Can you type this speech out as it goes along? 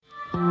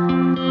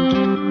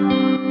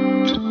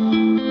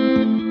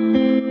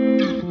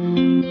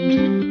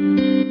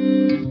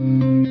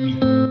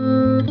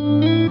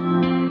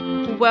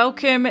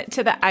Welcome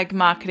to the Ag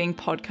Marketing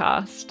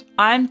Podcast.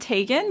 I'm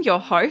Tegan, your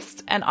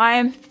host, and I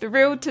am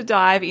thrilled to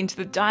dive into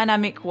the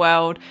dynamic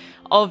world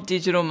of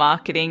digital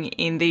marketing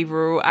in the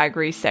rural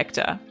agri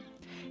sector.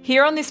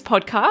 Here on this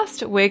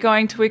podcast, we're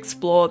going to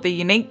explore the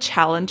unique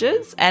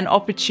challenges and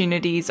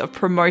opportunities of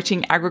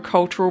promoting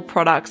agricultural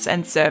products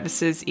and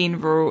services in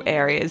rural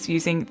areas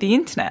using the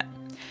internet.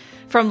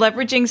 From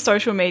leveraging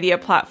social media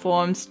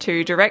platforms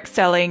to direct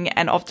selling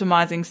and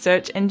optimizing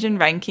search engine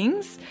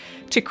rankings,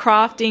 to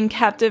crafting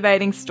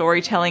captivating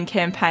storytelling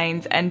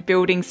campaigns and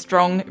building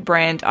strong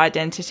brand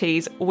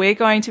identities, we're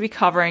going to be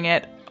covering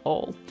it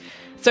all.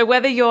 So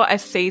whether you're a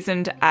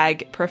seasoned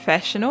ag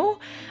professional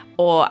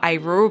or a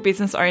rural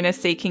business owner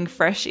seeking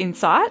fresh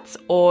insights,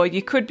 or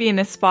you could be an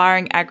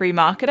aspiring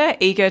agri-marketer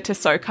eager to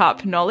soak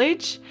up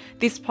knowledge,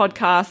 this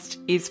podcast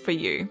is for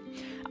you.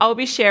 I'll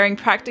be sharing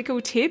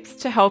practical tips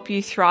to help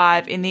you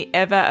thrive in the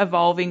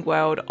ever-evolving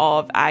world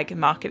of ag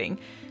marketing.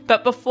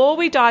 But before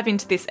we dive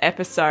into this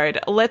episode,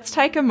 let's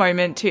take a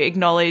moment to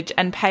acknowledge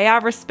and pay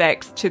our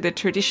respects to the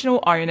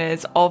traditional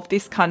owners of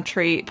this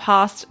country,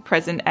 past,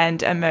 present,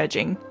 and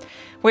emerging.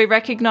 We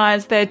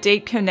recognise their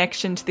deep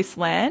connection to this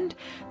land,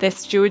 their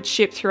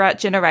stewardship throughout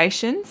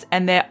generations,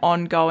 and their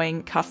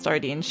ongoing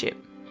custodianship.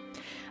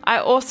 I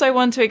also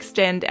want to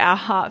extend our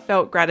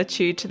heartfelt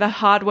gratitude to the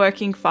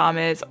hardworking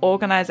farmers,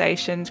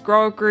 organisations,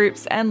 grower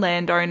groups and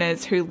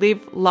landowners who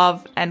live,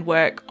 love and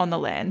work on the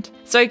land.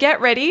 So get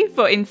ready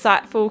for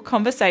insightful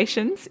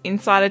conversations,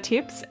 insider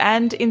tips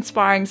and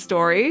inspiring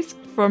stories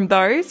from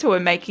those who are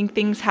making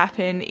things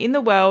happen in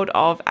the world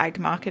of ag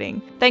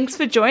marketing. Thanks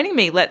for joining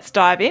me. Let's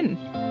dive in.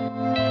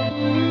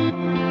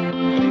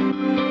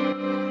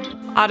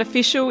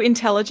 Artificial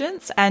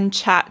intelligence and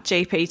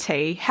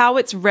ChatGPT, how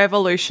it's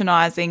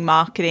revolutionising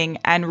marketing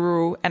and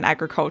rural and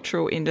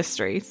agricultural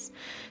industries.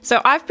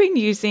 So I've been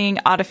using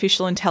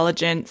artificial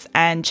intelligence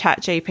and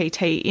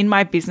ChatGPT in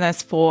my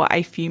business for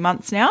a few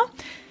months now.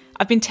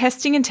 I've been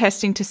testing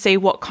to see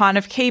what kind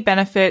of key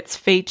benefits,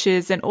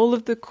 features, and all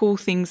of the cool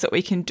things that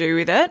we can do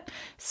with it.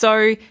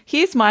 So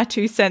here's my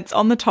 2 cents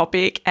on the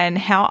topic and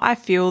how I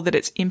feel that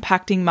it's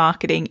impacting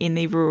marketing in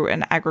the rural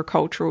and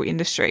agricultural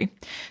industry.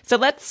 So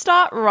let's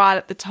start right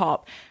at the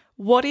top.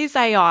 What is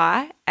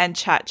AI and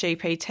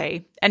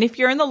ChatGPT? And if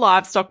you're in the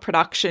livestock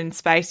production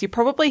space, you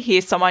probably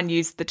hear someone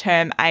use the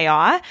term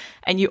AI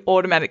and you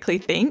automatically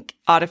think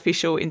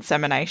artificial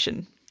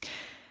insemination.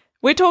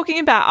 We're talking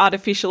about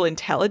artificial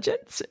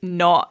intelligence,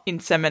 not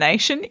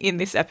insemination in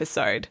this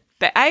episode.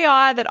 The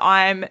AI that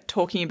I'm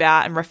talking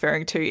about and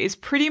referring to is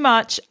pretty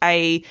much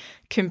a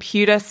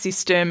computer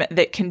system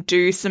that can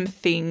do some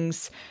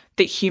things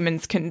that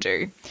humans can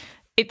do.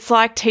 It's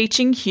like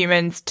teaching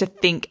humans to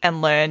think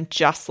and learn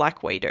just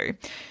like we do.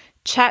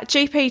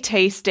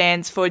 ChatGPT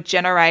stands for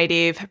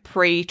Generative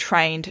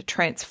Pre-trained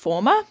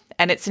Transformer,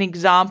 and it's an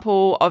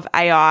example of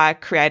AI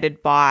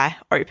created by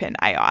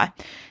OpenAI.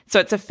 So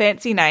it's a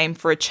fancy name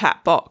for a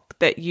chatbot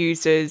that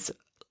uses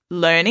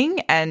learning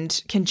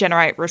and can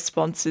generate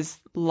responses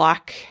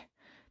like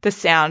the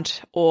sound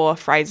or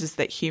phrases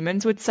that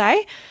humans would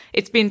say.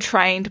 It's been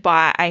trained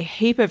by a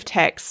heap of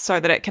text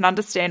so that it can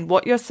understand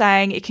what you're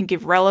saying. It can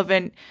give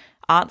relevant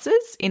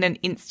answers in an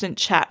instant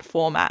chat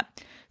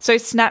format. So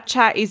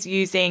Snapchat is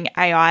using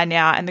AI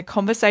now, and the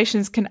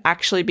conversations can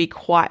actually be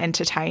quite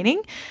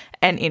entertaining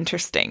and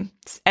interesting.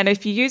 And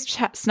if you use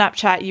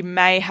Snapchat, you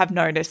may have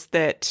noticed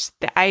that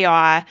the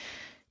AI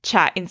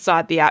chat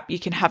inside the app, you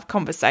can have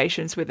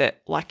conversations with it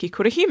like you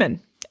could a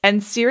human.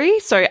 And Siri,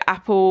 so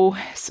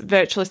Apple's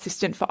virtual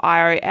assistant for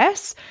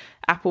iOS,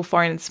 Apple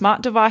phone and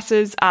smart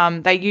devices,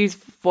 they use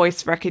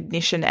voice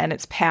recognition and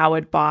it's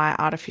powered by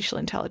artificial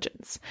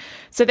intelligence.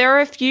 So there are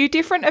a few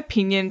different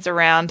opinions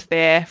around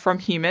there from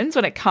humans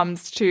when it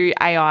comes to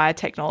AI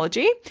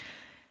technology.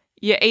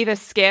 You're either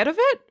scared of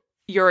it,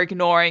 you're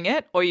ignoring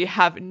it, or you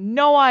have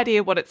no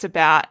idea what it's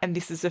about, and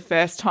this is the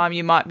first time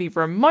you might be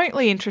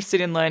remotely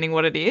interested in learning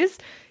what it is.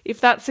 If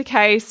that's the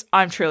case,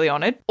 I'm truly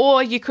honoured.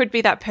 Or you could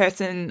be that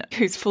person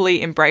who's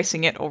fully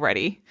embracing it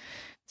already.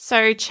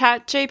 So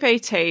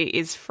ChatGPT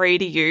is free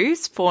to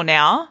use for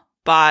now,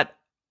 but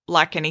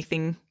like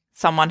anything,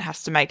 someone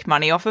has to make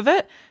money off of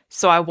it.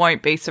 So I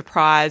won't be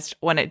surprised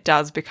when it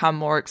does become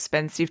more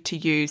expensive to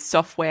use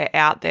software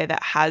out there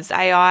that has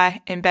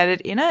AI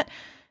embedded in it,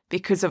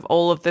 because of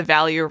all of the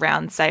value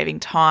around saving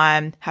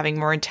time, having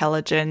more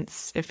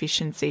intelligence,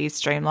 efficiency,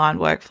 streamlined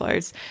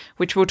workflows,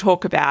 which we'll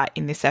talk about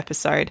in this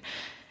episode.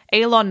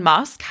 Elon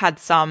Musk had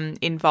some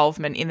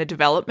involvement in the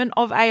development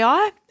of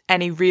AI,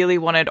 and he really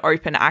wanted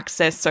open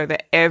access so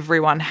that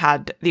everyone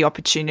had the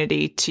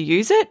opportunity to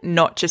use it,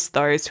 not just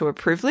those who are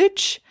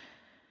privileged.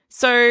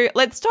 So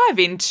let's dive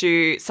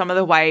into some of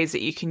the ways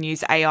that you can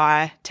use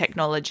AI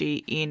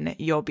technology in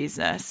your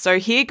business. So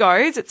here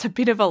goes. It's a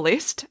bit of a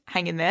list.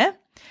 Hang in there.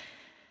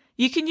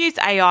 You can use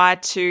AI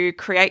to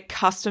create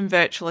custom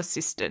virtual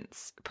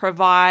assistants,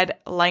 provide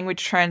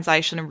language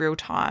translation in real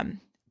time,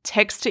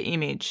 text to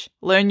image,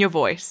 learn your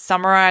voice,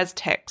 summarize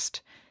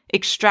text,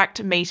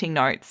 extract meeting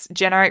notes,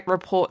 generate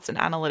reports and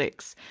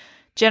analytics,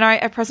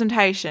 generate a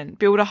presentation,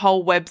 build a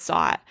whole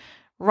website,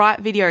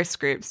 write video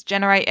scripts,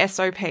 generate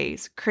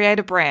SOPs, create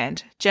a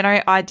brand,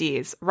 generate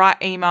ideas,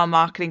 write email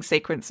marketing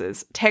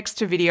sequences, text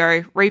to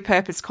video,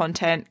 repurpose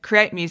content,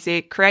 create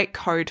music, create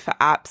code for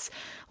apps,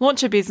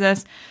 launch a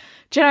business,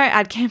 generate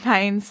ad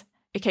campaigns,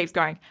 it keeps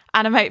going,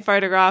 animate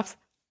photographs,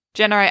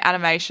 generate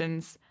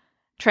animations,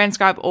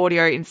 transcribe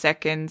audio in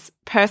seconds,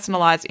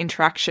 personalize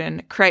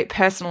interaction, create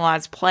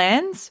personalized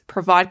plans,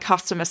 provide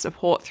customer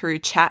support through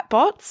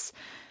chatbots,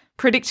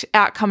 predict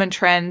outcome and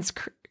trends,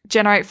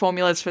 generate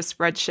formulas for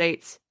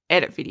spreadsheets,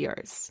 edit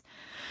videos.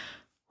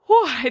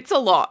 Whew, it's a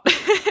lot.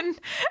 And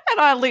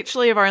I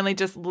literally have only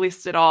just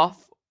listed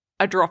off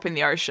a drop in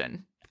the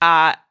ocean.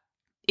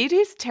 It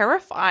is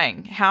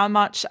terrifying how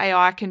much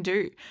AI can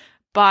do,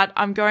 but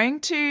I'm going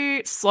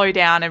to slow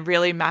down and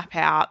really map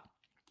out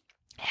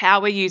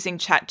how we're using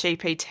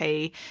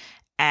ChatGPT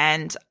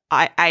and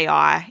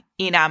AI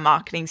in our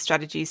marketing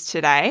strategies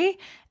today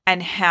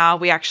and how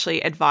we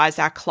actually advise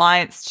our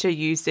clients to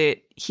use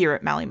it here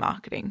at Mally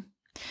Marketing.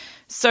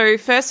 So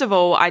first of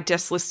all, I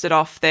just listed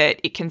off that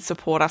it can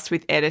support us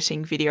with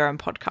editing video and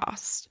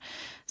podcasts.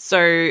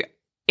 So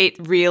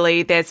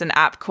there's an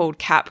app called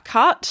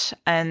CapCut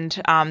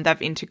and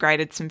they've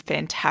integrated some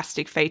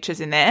fantastic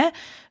features in there,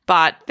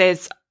 but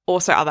there's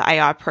also other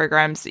AI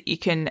programs that you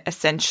can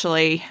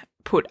essentially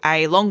put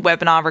a long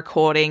webinar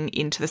recording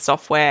into the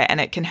software and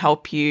it can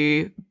help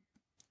you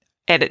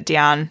edit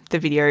down the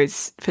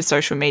videos for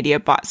social media,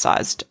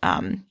 bite-sized,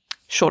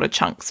 shorter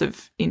chunks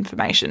of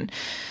information.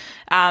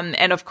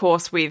 And of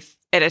course, with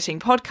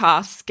editing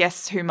podcasts,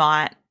 guests who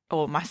might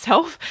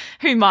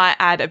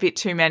add a bit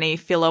too many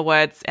filler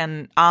words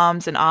and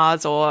ums and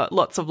ahs or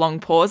lots of long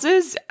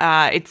pauses.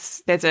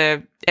 There's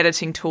a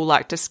editing tool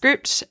like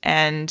Descript,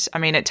 and I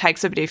mean, it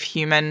takes a bit of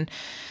human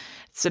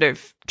sort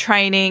of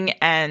training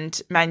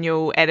and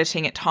manual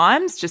editing at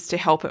times just to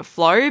help it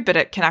flow, but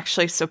it can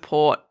actually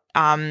support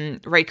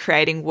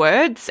recreating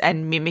words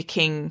and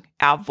mimicking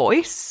our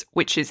voice,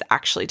 which is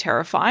actually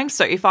terrifying.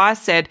 So if I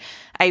said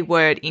a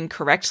word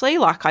incorrectly,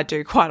 like I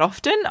do quite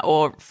often,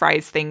 or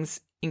phrase things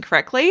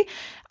incorrectly,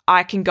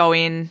 I can go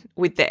in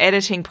with the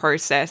editing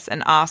process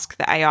and ask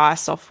the AI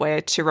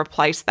software to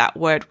replace that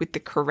word with the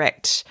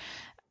correct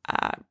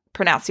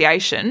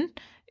pronunciation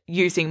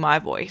using my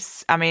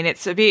voice. I mean,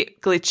 it's a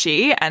bit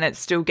glitchy and it's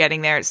still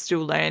getting there, it's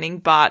still learning,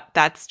 but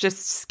that's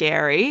just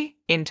scary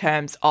in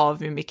terms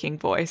of mimicking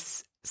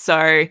voice.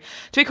 So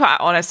to be quite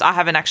honest, I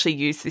haven't actually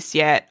used this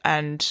yet,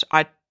 and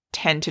I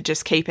tend to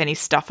just keep any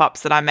stuff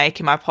ups that I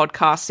make in my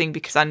podcasting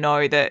because I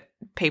know that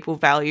people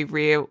value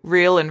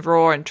real and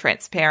raw and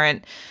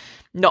transparent,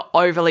 not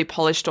overly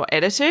polished or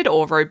edited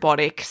or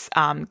robotic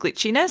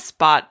glitchiness.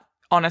 But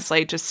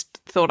honestly, just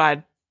thought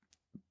I'd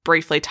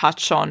briefly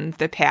touch on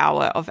the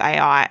power of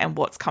AI and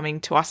what's coming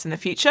to us in the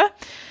future.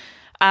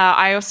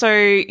 I also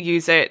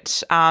use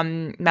it,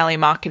 Mally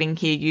Marketing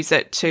here use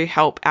it to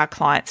help our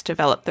clients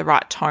develop the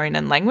right tone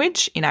and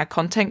language in our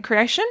content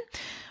creation.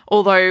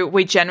 Although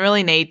we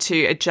generally need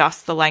to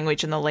adjust the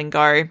language and the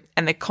lingo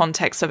and the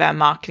context of our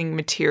marketing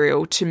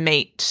material to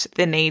meet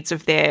the needs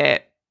of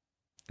their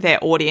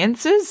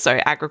audiences,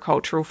 so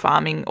agricultural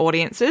farming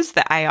audiences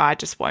that AI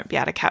just won't be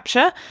able to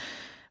capture.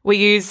 We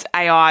use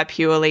AI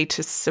purely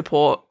to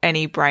support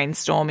any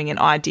brainstorming and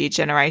idea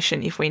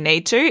generation if we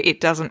need to. It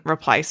doesn't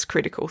replace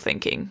critical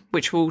thinking,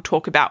 which we'll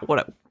talk about what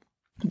it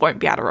won't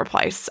be able to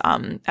replace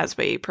as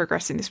we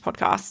progress in this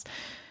podcast.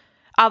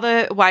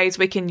 Other ways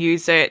we can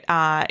use it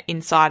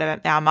inside of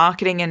our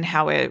marketing and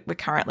how we're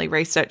currently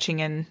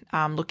researching and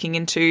looking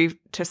into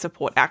to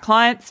support our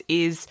clients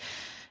is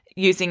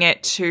using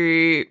it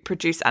to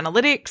produce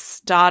analytics,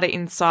 data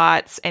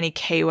insights, any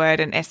keyword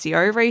and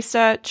SEO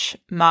research,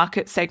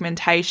 market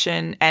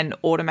segmentation, and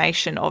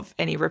automation of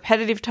any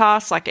repetitive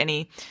tasks like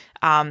any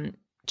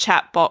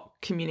chatbot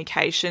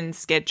communication,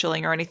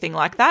 scheduling, or anything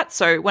like that.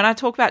 So when I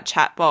talk about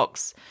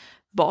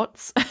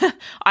bots,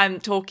 I'm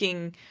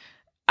talking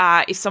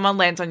if someone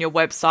lands on your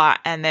website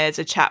and there's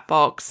a chat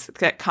box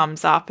that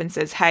comes up and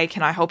says, hey,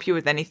 can I help you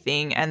with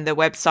anything? And the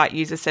website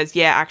user says,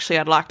 yeah, actually,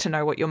 I'd like to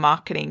know what your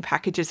marketing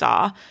packages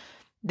are.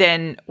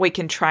 Then we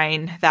can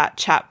train that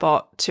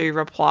chatbot to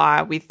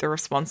reply with the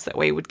response that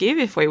we would give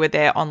if we were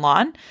there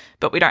online.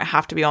 But we don't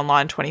have to be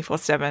online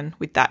 24/7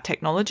 with that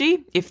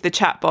technology. If the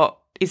chatbot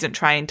isn't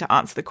trained to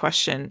answer the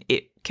question,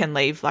 it can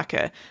leave like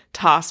a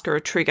task or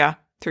a trigger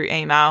through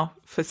email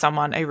for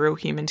someone, a real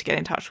human, to get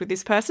in touch with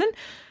this person.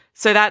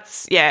 So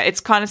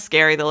it's kind of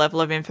scary, the level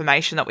of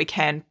information that we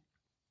can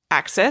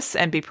access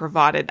and be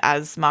provided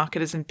as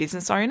marketers and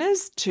business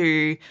owners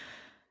to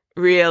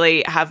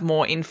really have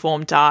more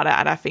informed data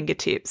at our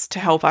fingertips to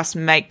help us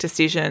make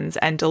decisions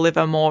and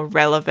deliver more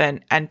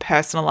relevant and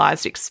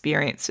personalized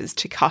experiences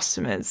to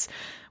customers,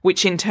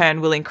 which in turn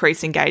will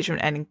increase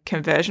engagement and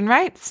conversion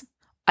rates.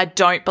 I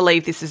don't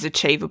believe this is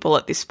achievable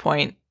at this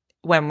point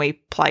when we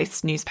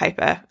place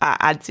newspaper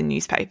ads in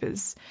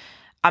newspapers.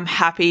 I'm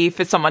happy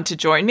for someone to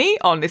join me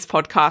on this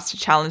podcast to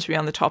challenge me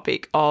on the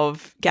topic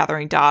of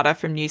gathering data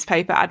from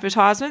newspaper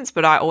advertisements.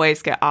 But I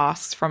always get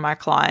asked from my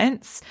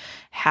clients,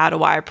 how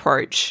do I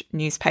approach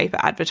newspaper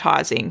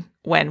advertising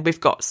when we've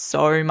got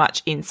so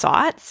much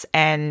insights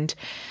and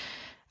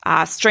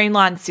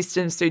streamlined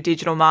systems through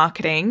digital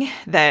marketing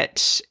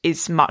that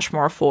is much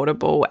more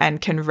affordable and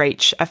can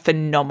reach a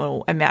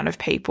phenomenal amount of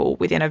people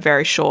within a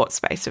very short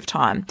space of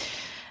time.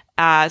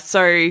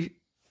 So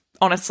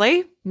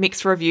honestly,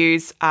 mixed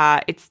reviews,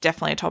 it's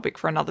definitely a topic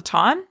for another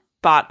time,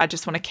 but I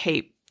just want to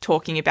keep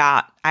talking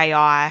about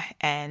AI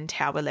and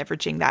how we're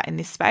leveraging that in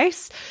this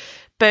space.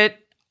 But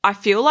I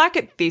feel like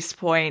at this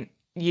point,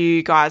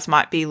 you guys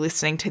might be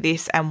listening to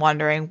this and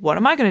wondering, what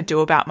am I going to do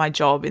about my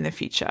job in the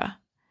future?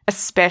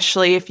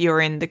 Especially if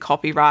you're in the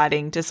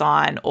copywriting,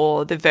 design,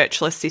 or the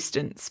virtual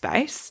assistant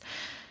space.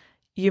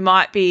 You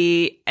might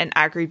be an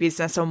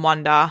agribusiness and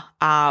wonder,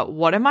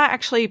 what am I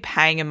actually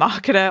paying a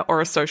marketer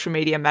or a social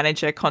media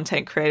manager,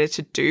 content creator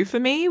to do for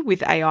me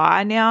with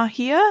AI now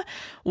here?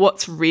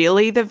 What's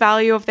really the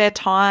value of their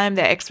time,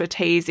 their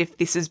expertise, if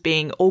this is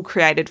being all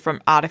created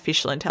from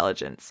artificial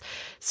intelligence?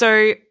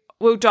 So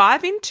we'll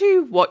dive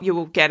into what you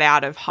will get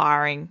out of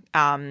hiring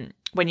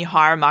when you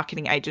hire a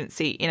marketing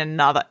agency in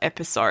another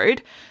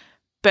episode.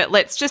 But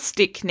let's just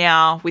stick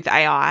now with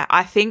AI.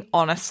 I think,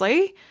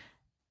 honestly,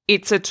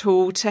 it's a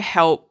tool to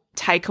help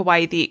take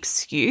away the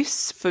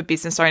excuse for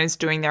business owners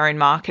doing their own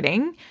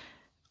marketing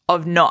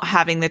of not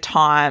having the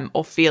time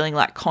or feeling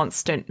like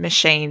constant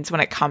machines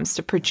when it comes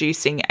to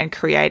producing and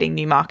creating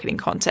new marketing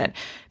content.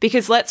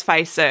 Because let's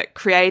face it,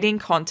 creating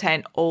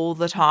content all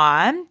the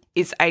time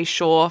is a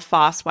sure,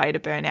 fast way to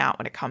burn out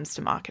when it comes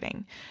to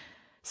marketing.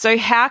 So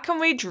how can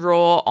we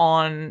draw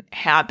on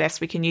how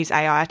best we can use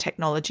AI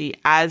technology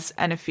as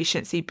an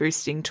efficiency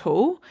boosting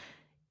tool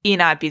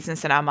in our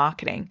business and our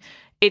marketing?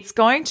 It's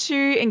going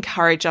to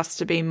encourage us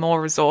to be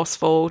more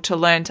resourceful, to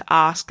learn to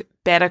ask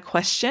better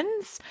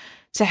questions,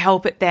 to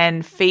help it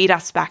then feed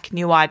us back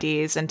new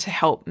ideas and to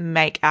help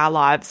make our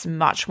lives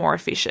much more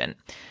efficient.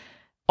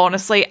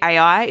 Honestly,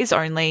 AI is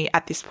only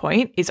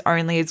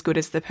as good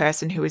as the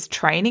person who is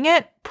training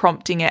it,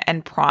 prompting it,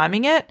 and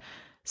priming it.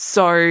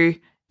 So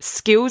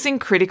skills in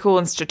critical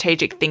and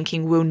strategic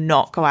thinking will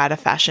not go out of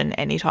fashion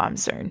anytime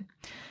soon.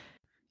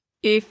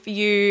 If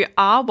you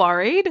are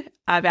worried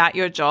about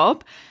your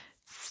job,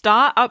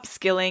 start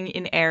upskilling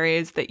in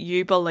areas that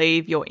you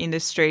believe your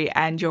industry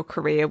and your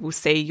career will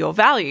see your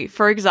value.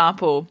 For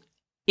example,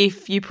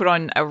 if you put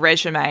on a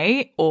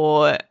resume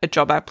or a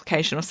job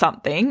application or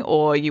something,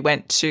 or you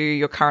went to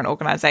your current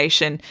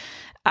organization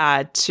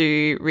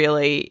to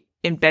really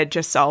embed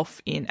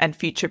yourself in and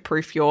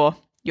future-proof your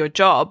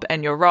job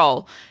and your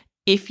role,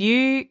 if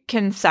you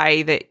can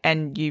say that,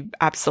 and you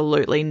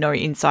absolutely know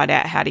inside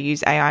out how to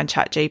use AI and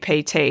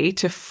ChatGPT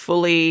to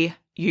fully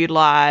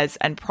utilize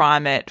and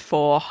prime it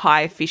for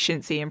high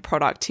efficiency and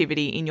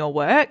productivity in your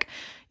work,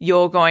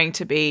 you're going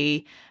to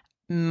be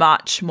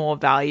much more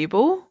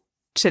valuable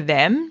to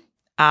them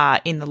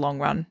in the long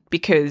run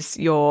because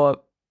you're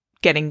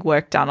getting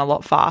work done a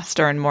lot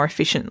faster and more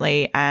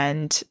efficiently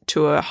and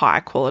to a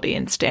higher quality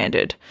and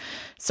standard.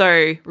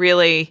 So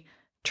really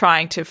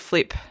trying to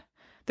flip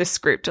the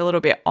script a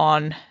little bit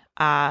on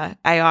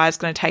AI is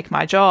going to take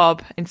my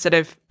job instead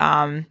of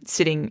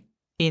sitting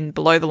in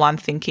below the line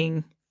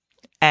thinking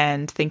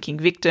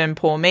victim,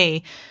 poor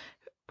me,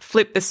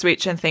 flip the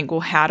switch and think, well,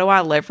 how do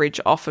I leverage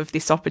off of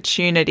this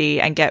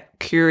opportunity and get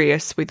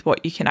curious with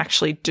what you can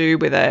actually do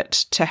with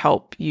it to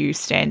help you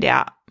stand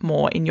out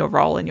more in your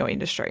role in your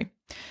industry?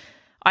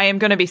 I am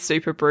going to be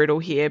super brutal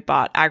here,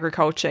 but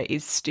agriculture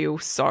is still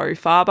so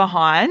far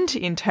behind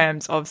in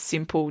terms of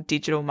simple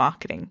digital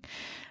marketing.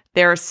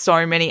 There are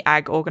so many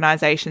ag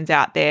organizations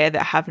out there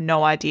that have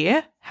no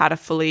idea how to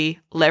fully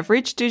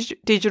leverage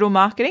digital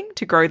marketing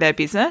to grow their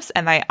business,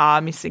 and they are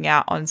missing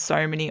out on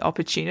so many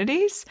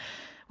opportunities,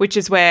 which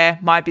is where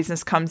my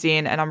business comes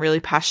in, and I'm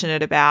really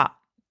passionate about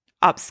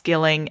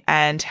upskilling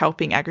and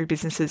helping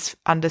agribusinesses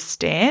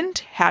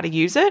understand how to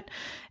use it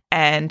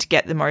and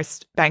get the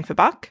most bang for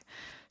buck.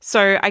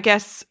 So I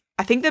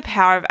think the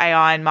power of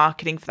AI in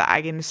marketing for the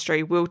ag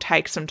industry will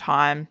take some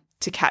time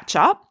to catch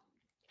up.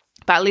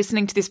 By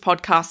listening to this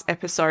podcast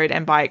episode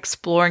and by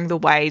exploring the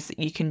ways that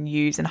you can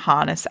use and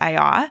harness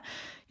AI,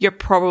 you're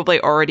probably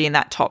already in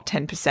that top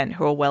 10%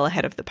 who are well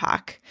ahead of the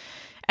pack.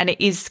 And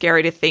it is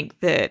scary to think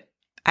that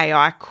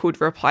AI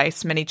could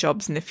replace many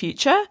jobs in the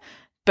future,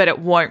 but it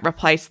won't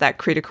replace that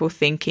critical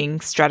thinking,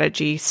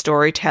 strategy,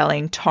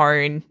 storytelling,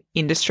 tone,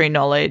 industry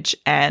knowledge,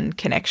 and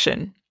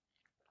connection.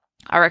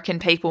 I reckon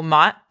people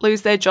might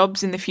lose their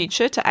jobs in the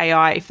future to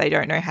AI if they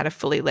don't know how to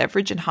fully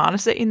leverage and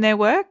harness it in their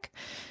work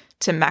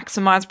to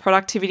maximize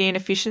productivity and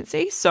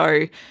efficiency.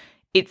 So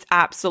it's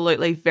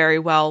absolutely very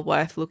well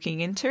worth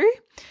looking into.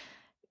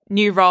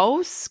 New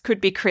roles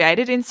could be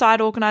created inside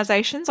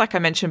organizations, like I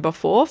mentioned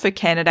before, for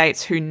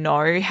candidates who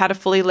know how to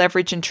fully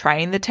leverage and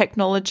train the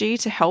technology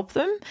to help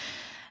them.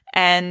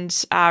 And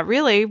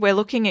really, we're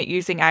looking at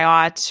using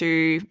AI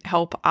to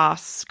help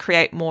us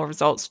create more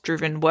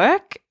results-driven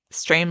work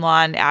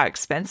streamline our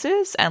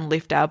expenses and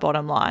lift our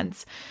bottom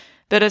lines.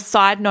 But a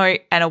side note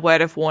and a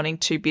word of warning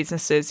to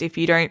businesses, if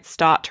you don't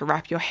start to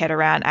wrap your head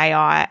around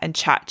AI and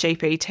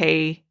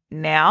ChatGPT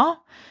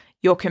now,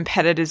 your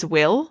competitors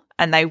will,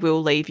 and they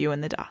will leave you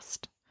in the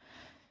dust.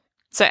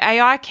 So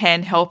AI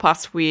can help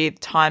us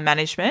with time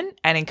management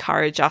and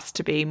encourage us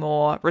to be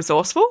more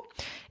resourceful.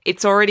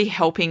 It's already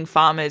helping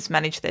farmers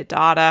manage their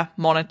data,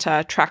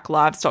 monitor, track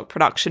livestock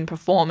production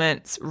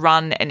performance,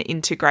 run and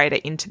integrate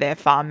it into their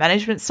farm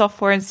management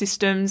software and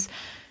systems,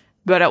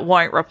 but it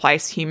won't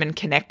replace human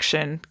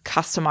connection,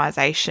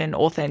 customization,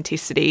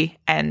 authenticity,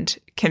 and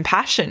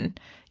compassion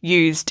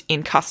used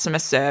in customer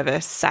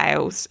service,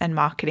 sales, and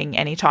marketing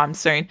anytime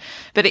soon.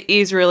 But it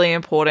is really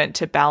important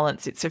to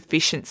balance its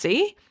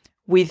efficiency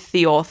with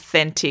the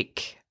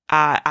authentic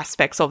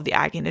aspects of the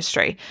ag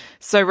industry.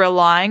 So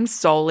relying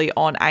solely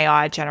on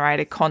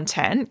AI-generated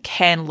content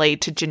can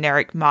lead to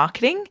generic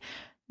marketing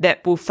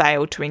that will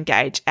fail to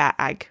engage our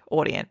ag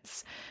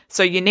audience.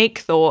 So unique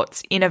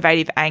thoughts,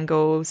 innovative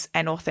angles,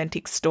 and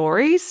authentic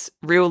stories,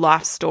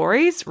 real-life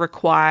stories,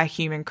 require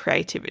human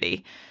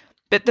creativity.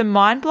 But the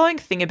mind-blowing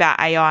thing about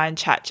AI and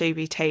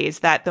ChatGPT is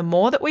that the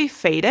more that we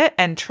feed it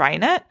and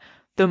train it,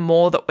 the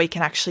more that we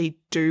can actually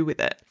do with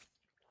it.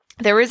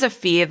 There is a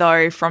fear,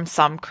 though, from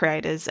some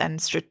creators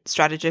and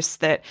strategists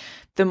that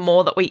the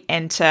more that we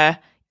enter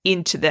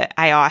into the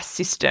AI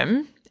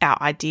system,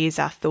 our ideas,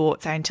 our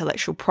thoughts, our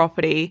intellectual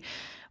property,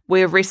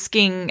 we're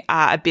risking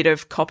a bit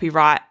of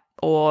copyright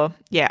or,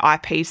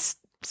 IP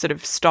sort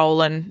of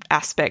stolen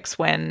aspects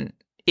when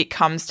it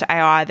comes to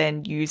AI,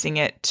 then using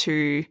it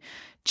to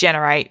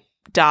generate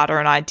data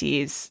and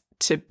ideas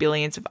to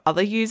billions of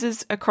other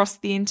users across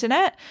the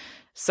internet.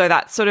 So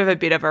that's sort of a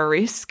bit of a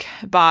risk,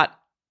 but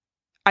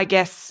I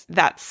guess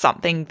that's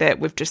something that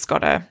we've just got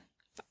to,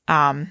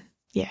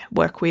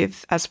 work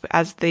with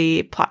as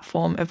the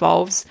platform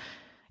evolves.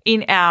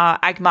 In our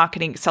Ag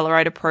Marketing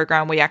Accelerator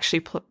program, we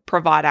actually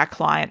provide our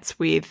clients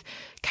with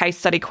case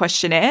study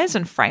questionnaires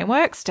and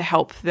frameworks to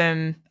help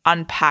them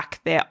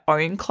unpack their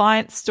own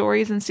client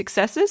stories and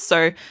successes.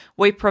 So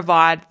we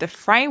provide the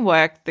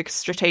framework, the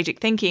strategic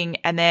thinking,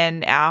 and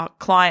then our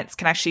clients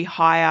can actually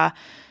hire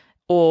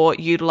or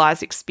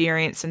utilize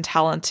experienced and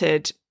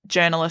talented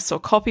journalists or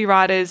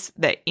copywriters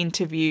that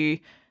interview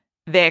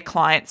their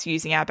clients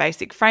using our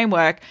basic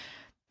framework.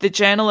 The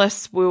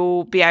journalists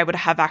will be able to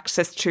have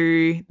access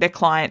to their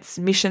client's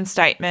mission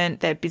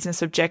statement, their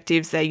business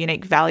objectives, their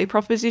unique value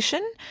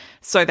proposition,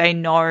 so they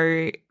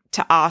know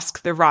to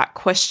ask the right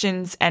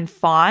questions and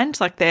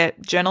their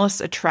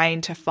journalists are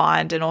trained to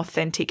find an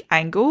authentic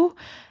angle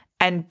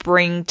and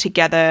bring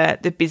together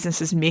the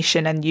business's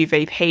mission and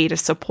UVP to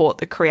support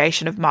the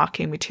creation of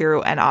marketing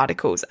material and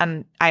articles.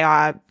 And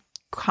AI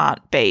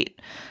can't beat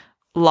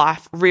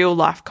real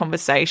life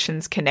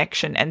conversations,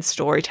 connection, and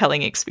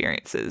storytelling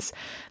experiences.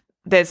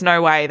 There's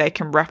no way they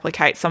can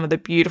replicate some of the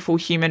beautiful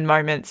human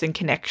moments and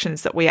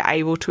connections that we are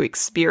able to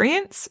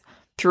experience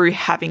through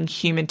having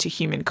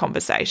human-to-human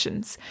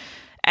conversations.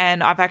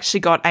 And I've actually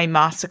got a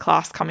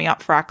masterclass coming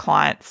up for our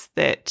clients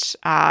that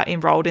are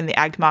enrolled in the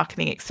Ag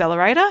Marketing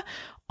Accelerator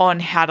on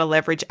how to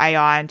leverage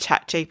AI and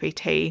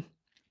ChatGPT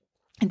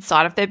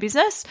inside of their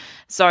business.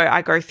 So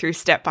I go through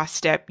step by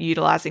step,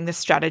 utilizing the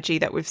strategy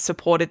that we've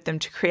supported them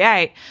to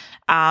create,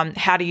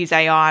 how to use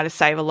AI to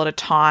save a lot of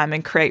time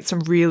and create some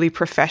really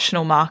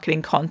professional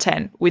marketing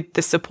content with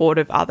the support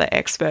of other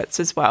experts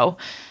as well.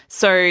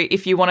 So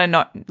if you want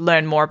to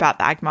learn more about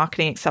the Ag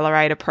Marketing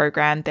Accelerator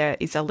program, there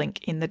is a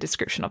link in the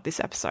description of this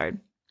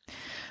episode.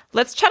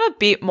 Let's chat a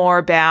bit more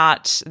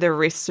about the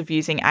risks of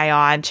using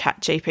AI and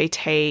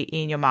ChatGPT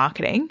in your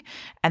marketing,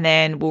 and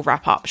then we'll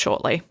wrap up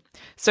shortly.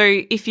 So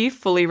if you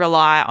fully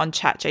rely on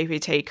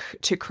ChatGPT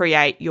to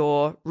create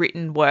your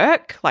written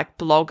work, like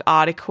blog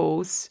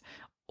articles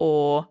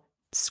or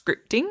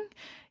scripting,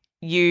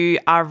 you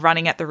are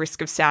running at the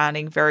risk of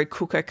sounding very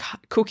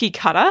cookie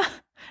cutter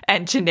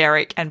and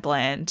generic and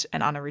bland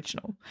and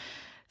unoriginal.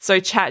 So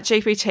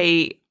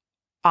ChatGPT,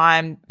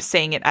 I'm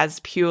seeing it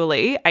as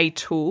purely a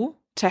tool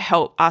to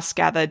help us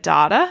gather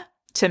data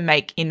to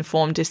make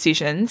informed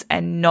decisions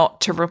and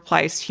not to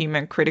replace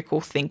human critical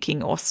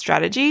thinking or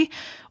strategy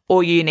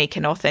or unique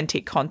and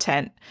authentic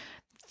content.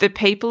 The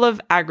people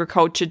of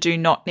agriculture do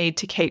not need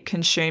to keep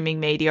consuming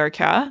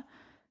mediocre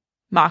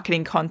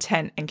marketing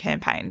content and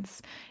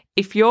campaigns.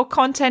 If your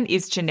content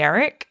is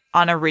generic,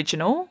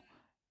 unoriginal,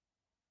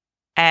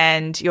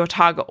 and your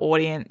target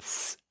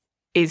audience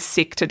is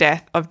sick to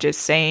death of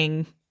just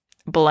seeing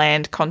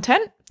bland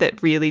content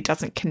that really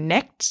doesn't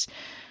connect,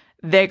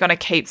 they're going to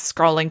keep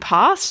scrolling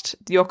past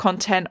your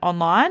content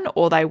online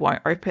or they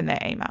won't open their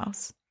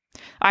emails.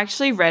 I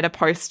actually read a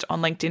post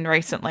on LinkedIn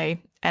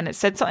recently and it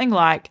said something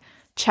like,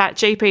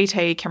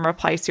 ChatGPT can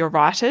replace your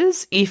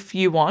writers if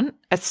you want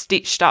a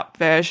stitched up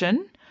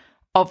version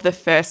of the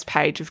first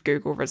page of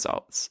Google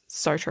results.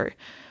 So true.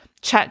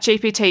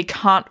 ChatGPT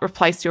can't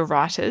replace your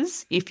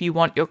writers if you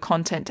want your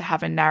content to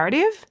have a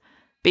narrative,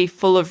 be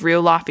full of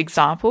real life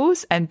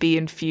examples, and be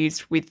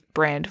infused with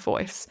brand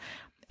voice.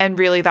 And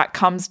really that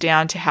comes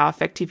down to how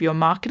effective your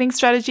marketing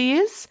strategy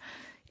is.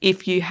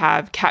 if you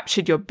have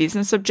captured your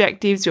business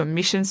objectives, your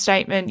mission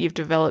statement, you've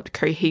developed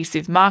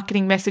cohesive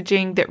marketing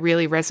messaging that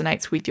really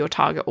resonates with your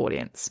target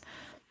audience.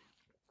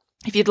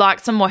 If you'd like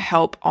some more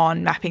help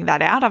on mapping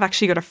that out, I've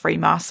actually got a free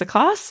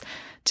masterclass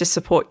to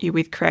support you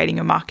with creating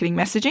your marketing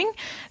messaging.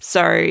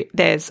 So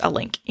there's a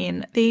link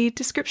in the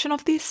description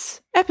of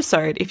this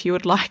episode if you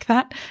would like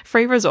that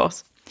free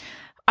resource.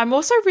 I'm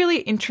also really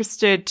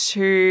interested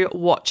to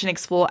watch and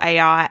explore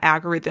AI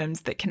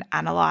algorithms that can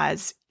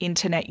analyze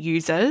internet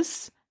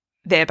users,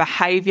 their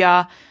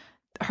behavior,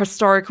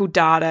 historical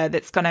data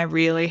that's going to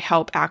really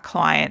help our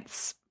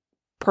clients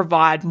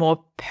provide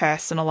more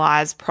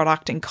personalized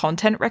product and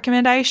content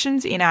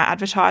recommendations in our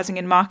advertising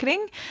and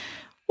marketing.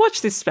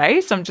 Watch this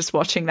space. I'm just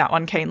watching that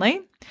one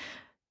keenly.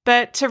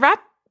 But to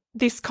wrap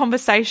this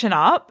conversation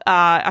up,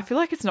 I feel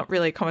like it's not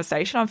really a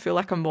conversation. I feel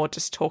like I'm more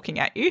just talking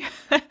at you.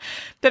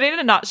 But in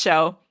a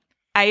nutshell,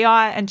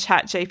 AI and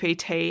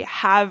ChatGPT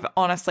have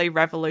honestly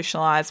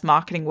revolutionized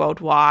marketing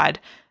worldwide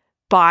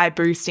by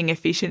boosting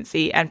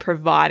efficiency and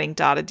providing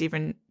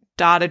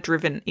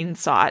data-driven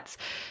insights.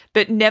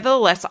 But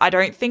nevertheless, I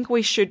don't think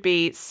we should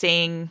be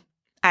seeing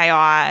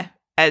AI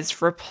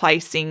as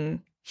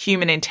replacing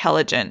human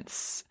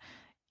intelligence.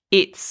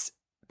 It's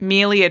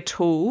merely a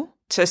tool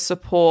to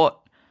support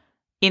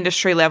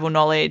industry-level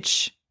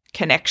knowledge,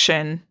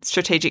 connection,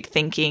 strategic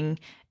thinking,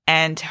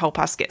 and to help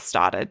us get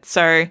started.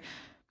 So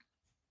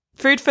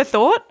food for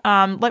thought.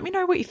 Let me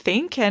know what you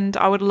think, and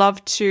I would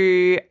love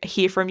to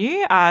hear from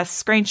you.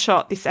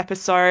 Screenshot this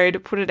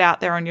episode, put it out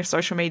there on your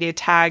social media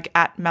tag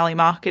at Mally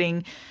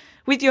Marketing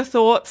with your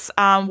thoughts.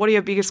 What are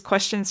your biggest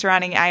questions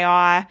surrounding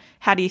AI?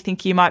 How do you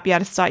think you might be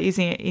able to start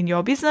using it in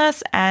your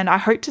business? And I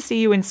hope to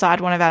see you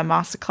inside one of our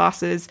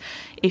masterclasses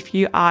if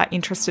you are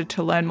interested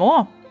to learn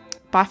more.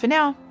 Bye for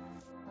now.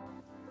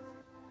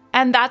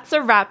 And that's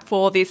a wrap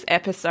for this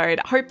episode.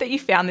 I hope that you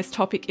found this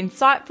topic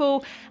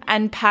insightful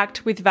and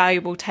packed with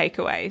valuable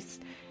takeaways.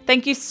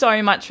 Thank you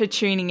so much for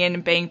tuning in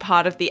and being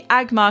part of the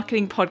Ag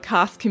Marketing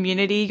Podcast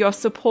community. Your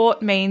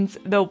support means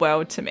the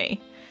world to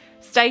me.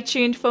 Stay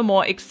tuned for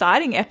more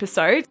exciting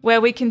episodes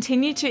where we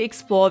continue to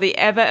explore the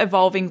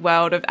ever-evolving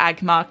world of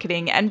ag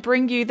marketing and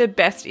bring you the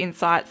best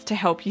insights to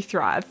help you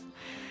thrive.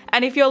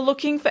 And if you're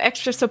looking for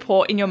extra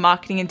support in your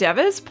marketing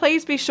endeavors,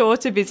 please be sure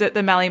to visit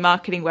the Mally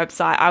Marketing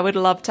website. I would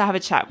love to have a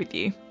chat with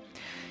you.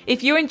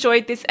 If you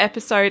enjoyed this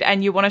episode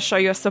and you want to show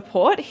your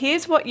support,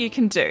 here's what you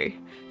can do.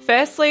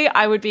 Firstly,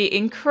 I would be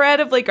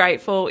incredibly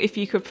grateful if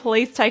you could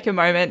please take a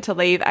moment to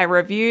leave a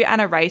review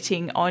and a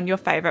rating on your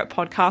favorite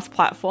podcast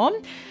platform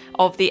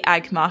of the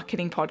Ag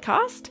Marketing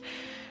Podcast.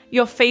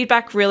 Your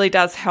feedback really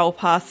does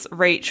help us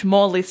reach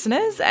more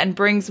listeners and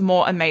brings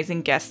more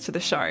amazing guests to the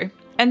show.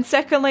 And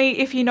secondly,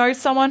 if you know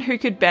someone who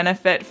could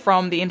benefit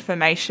from the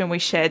information we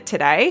shared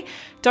today,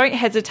 don't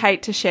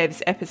hesitate to share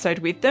this episode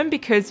with them,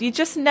 because you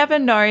just never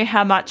know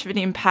how much of an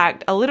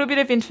impact a little bit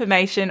of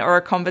information or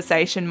a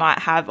conversation might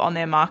have on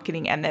their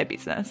marketing and their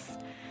business.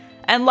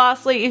 And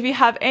lastly, if you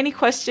have any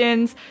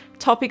questions,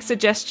 topic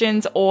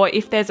suggestions, or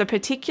if there's a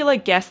particular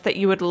guest that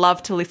you would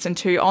love to listen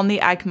to on the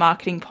Ag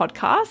Marketing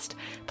Podcast,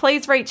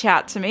 please reach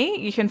out to me.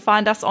 You can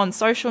find us on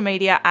social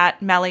media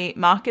at Mally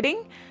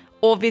Marketing,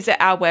 or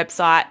visit our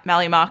website,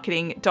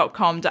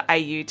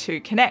 mallymarketing.com.au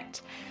to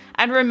connect.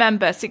 And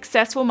remember,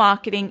 successful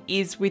marketing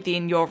is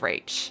within your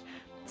reach.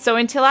 So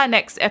until our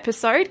next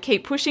episode,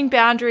 keep pushing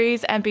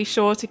boundaries and be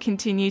sure to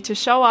continue to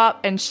show up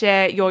and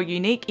share your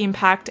unique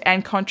impact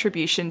and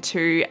contribution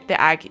to the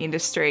ag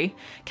industry.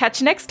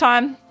 Catch you next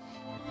time.